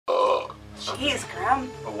Jeez, Grimm.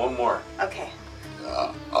 One more. Okay.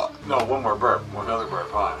 No, one more burp. Another burp.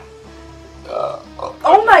 Hold on.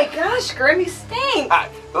 Oh my gosh, Grimm, you stink.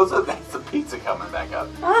 That's the pizza coming back up.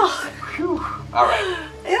 Oh. Whew. All right.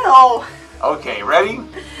 Ew. Okay, ready? All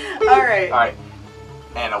right. All right.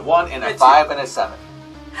 And a 1 and a 5 and a 7.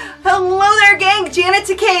 Hello there, gang. Janet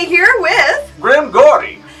Decay here with Grimm,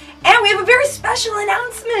 Gorri. And we have a very special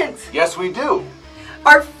announcement. Yes, we do.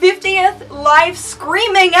 Our 50th live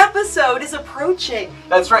screaming episode is approaching.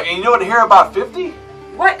 That's right. And you know what to hear about 50?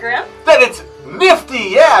 What, Grimm? That it's nifty,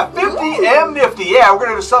 yeah, 50 Ooh. and nifty, yeah. We're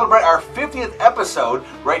going to celebrate our 50th episode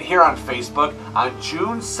right here on Facebook on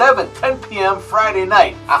June 7th, 10 p.m. Friday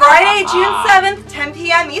night. Friday, June 7th, 10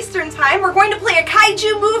 p.m. Eastern Time, we're going to play a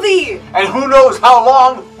kaiju movie. And who knows how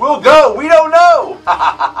long we'll go? We don't know.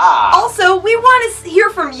 Also, we want to hear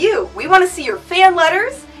from you. We want to see your fan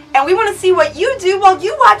letters, and we want to see what you do while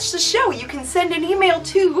you watch the show. You can send an email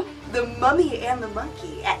to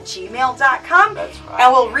TheMummyAndTheMonkey@gmail.com. That's right.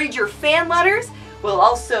 And we'll read your fan letters. We'll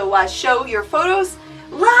also show your photos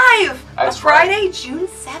live on Friday, June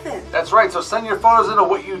 7th. That's right. So send your photos into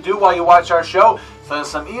what you do while you watch our show. Send us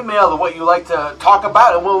some email to what you like to talk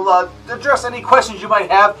about, and we'll address any questions you might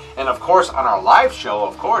have. And of course, on our live show,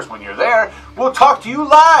 of course, when you're there, we'll talk to you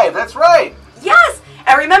live. That's right. Yes!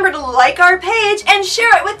 And remember to like our page and share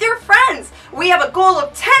it with your friends. We have a goal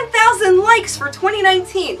of 10,000 likes for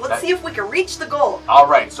 2019. Let's see if we can reach the goal. All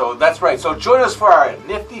right, so that's right. So join us for our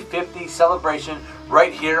Nifty 50 celebration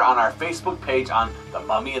right here on our Facebook page on The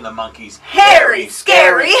Mummy and the Monkey's Hairy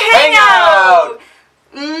Scary Hangout!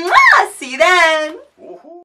 Mwah! See you then! Woohoo.